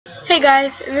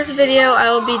guys, in this video I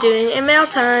will be doing a mail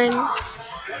time.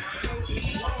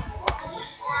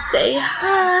 Say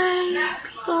hi,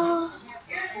 people.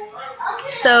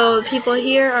 So the people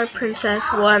here are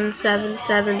Princess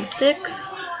 1776,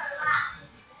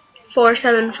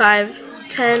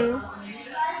 47510,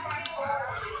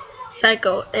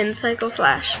 Psycho, and Psycho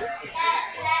Flash.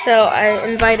 So I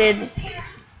invited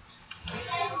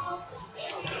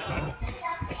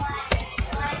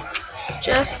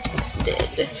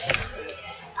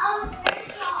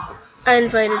I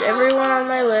invited everyone on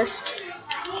my list,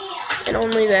 and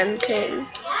only then came.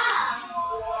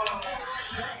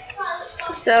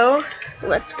 So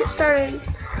let's get started.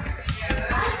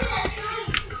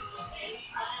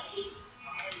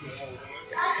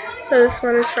 So this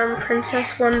one is from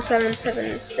Princess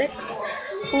 1776.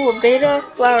 Ooh, a beta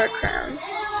flower crown.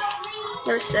 I'm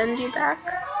gonna send you back.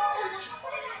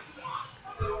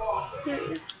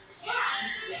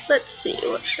 Let's see,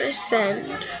 what should I send?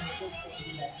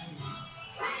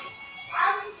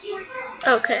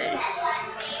 Okay.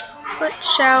 What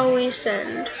shall we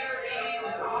send?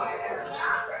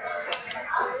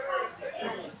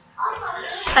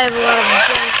 I have a lot of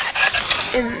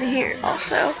junk in here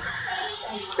also.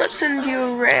 Let's send you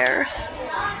a rare.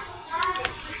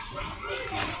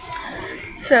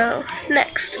 So,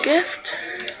 next gift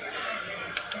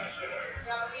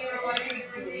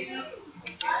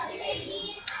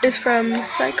is from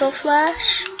Psycho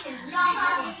Flash,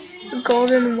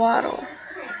 Golden Waddle.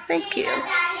 Thank you.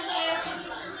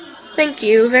 Thank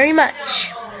you very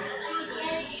much.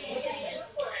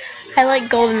 I like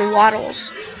golden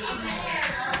waddles.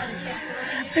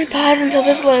 Let me pause until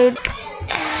this loads.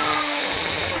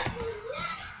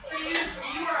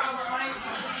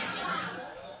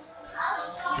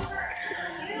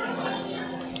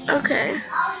 Okay.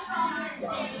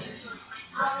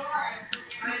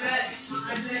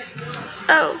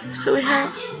 Oh, so we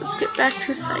have, let's get back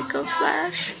to Psycho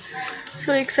Flash.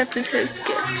 So we accepted his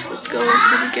gift. Let's go into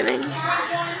the beginning.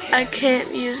 I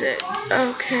can't use it.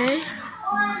 Okay.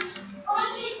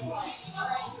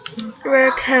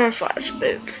 Rare camouflage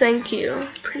boots. Thank you,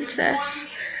 Princess.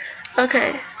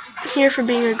 Okay. Here for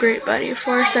being a great buddy.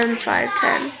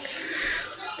 47510.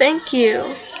 Thank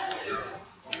you.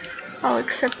 I'll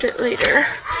accept it later.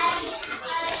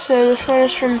 So this one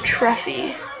is from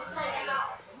Truffy.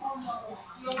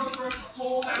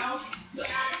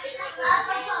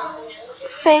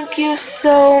 Thank you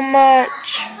so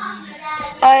much.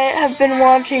 I have been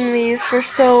wanting these for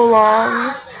so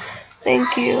long.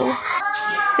 Thank you.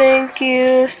 Thank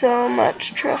you so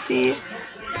much, Truffy.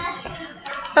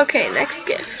 Okay, next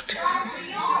gift.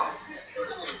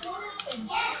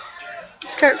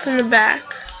 Start from the back.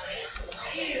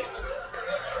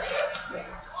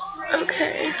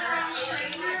 Okay.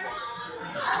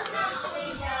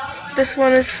 This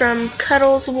one is from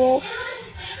Cuddles Wolf.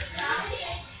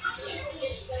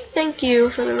 Thank you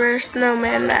for the rare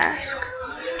snowman mask.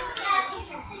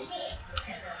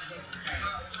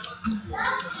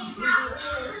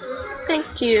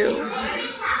 Thank you.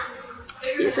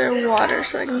 These are water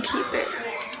so I can keep it.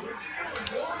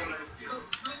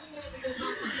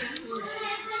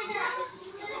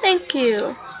 Thank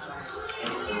you.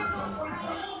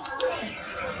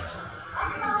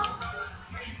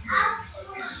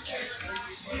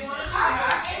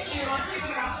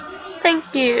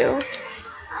 Thank you.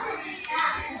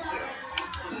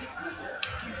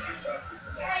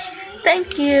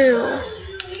 Thank you.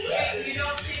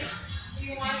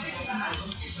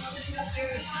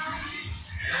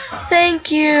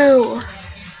 Thank you.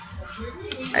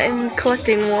 I'm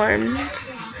collecting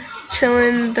worms.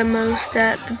 Chilling the most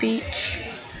at the beach.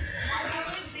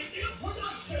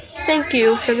 Thank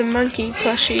you for the monkey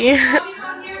plushie.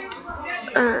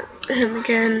 Him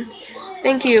again.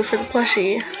 Thank you for the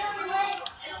plushie.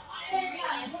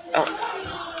 Oh,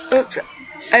 oops.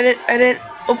 I didn't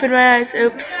open my eyes.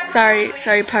 Oops.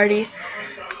 Sorry, party.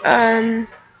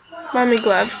 Mommy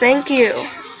glove. Thank you.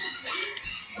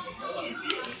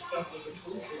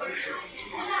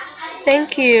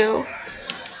 Thank you.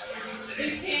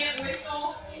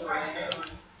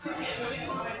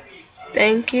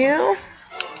 Thank you.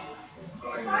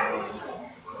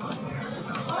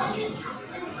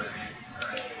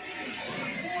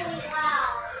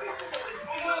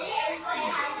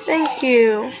 Thank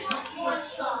you.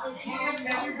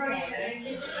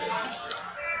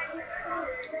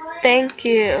 Thank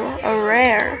you. A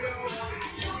rare.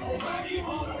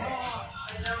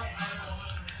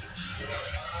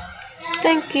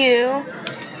 Thank you.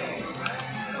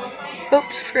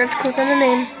 Oops, forgot to click on the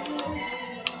name.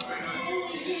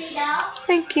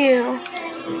 Thank you.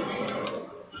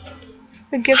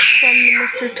 A gift from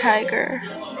Mr. Tiger.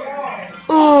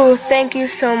 Ooh, thank you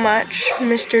so much,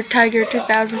 Mr. Tiger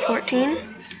 2014.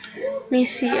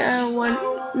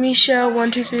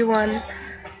 Misha1231.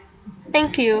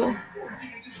 Thank you.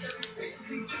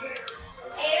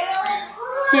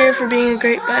 Here for being a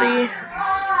great buddy.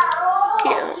 Thank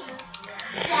you.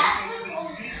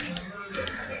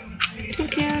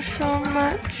 Thank you so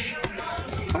much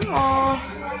for all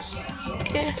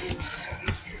gifts.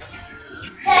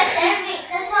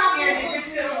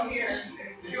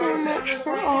 So much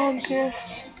for all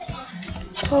gifts.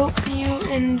 Hope you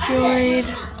enjoyed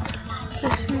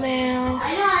this mail. Do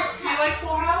you like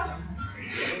Full House?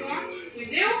 Yeah. You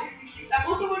do? That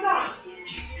book was on.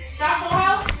 That Full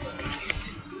House?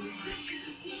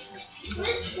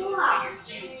 Which Full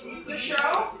House? The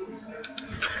show?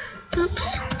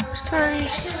 Oops. Sorry,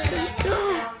 Psycho.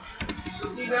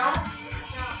 You don't?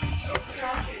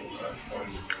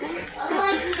 I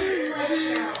like this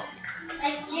show.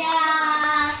 Like,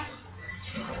 yeah.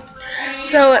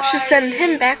 So let's just send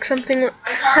her back something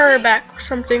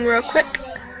real quick.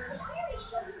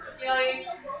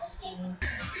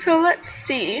 So let's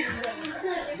see.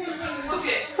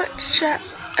 What chat?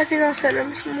 I think I'll send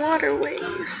him some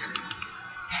waterways.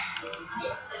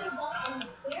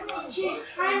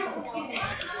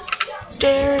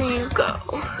 There you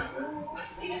go.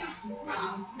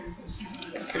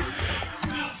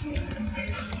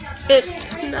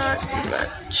 It's not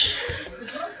much.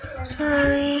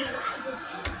 Sorry.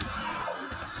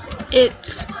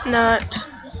 It's not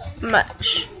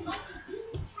much.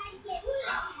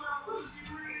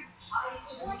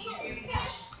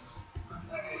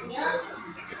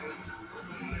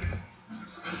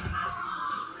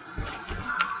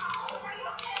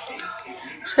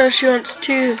 So she wants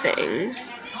two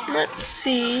things. Let's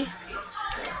see.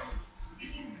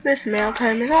 This mail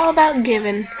time is all about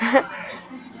giving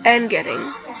and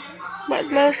getting, but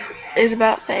most is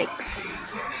about thanks.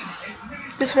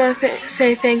 Just want to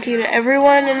say thank you to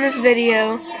everyone in this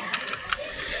video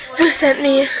who sent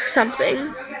me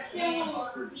something.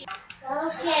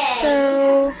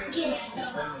 So, I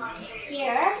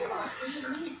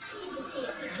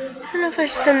don't know if I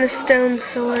should send the stone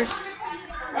sword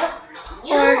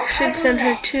or should send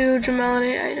her two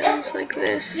Gemelody items like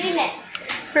this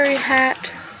furry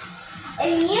hat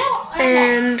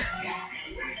and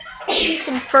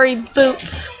some furry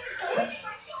boots.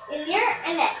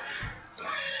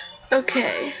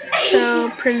 Okay, so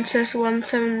Princess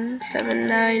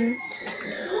 1779.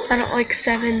 I don't like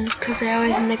sevens because they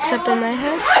always mix up in my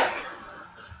head.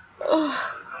 Oh.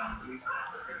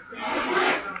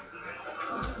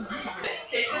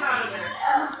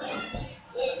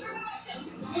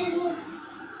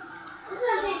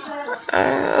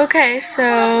 Okay,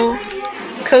 so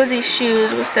Cozy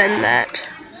Shoes will send that.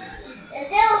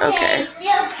 Okay.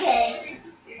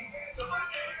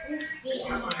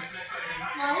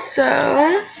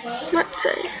 So, let's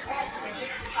see.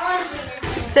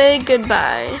 Say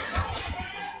goodbye.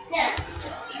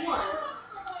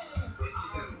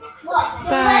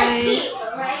 Bye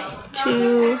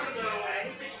to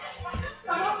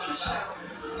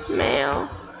mail.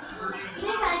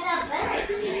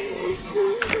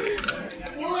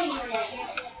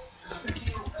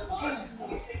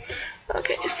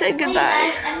 Okay, say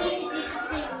goodbye.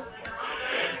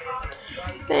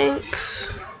 Thanks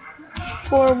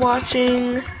for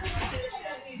watching,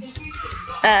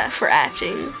 for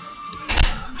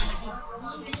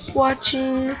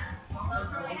watching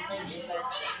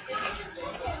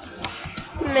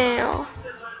mail.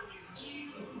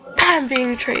 I'm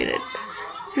being traded.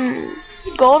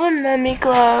 Golden Mummy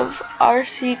Glove,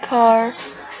 RC Car,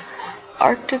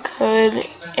 Arctic Hood,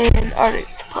 and Arctic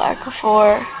Supply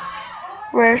for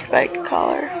Rare Spiked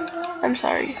Collar. I'm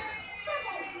sorry.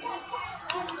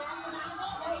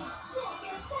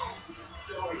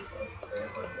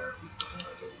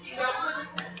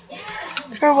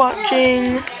 For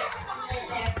watching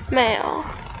mail.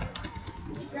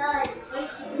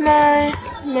 My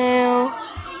mail.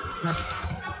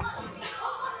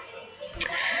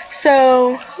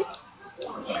 So,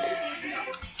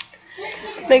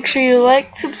 make sure you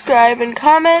like, subscribe, and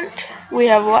comment. We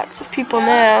have lots of people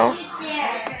now.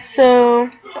 So,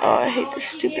 oh, I hate this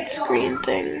stupid screen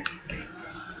thing.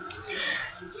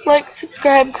 Like,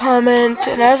 subscribe, comment,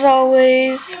 and as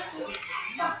always,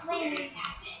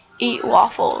 eat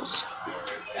waffles.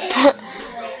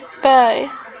 Bye.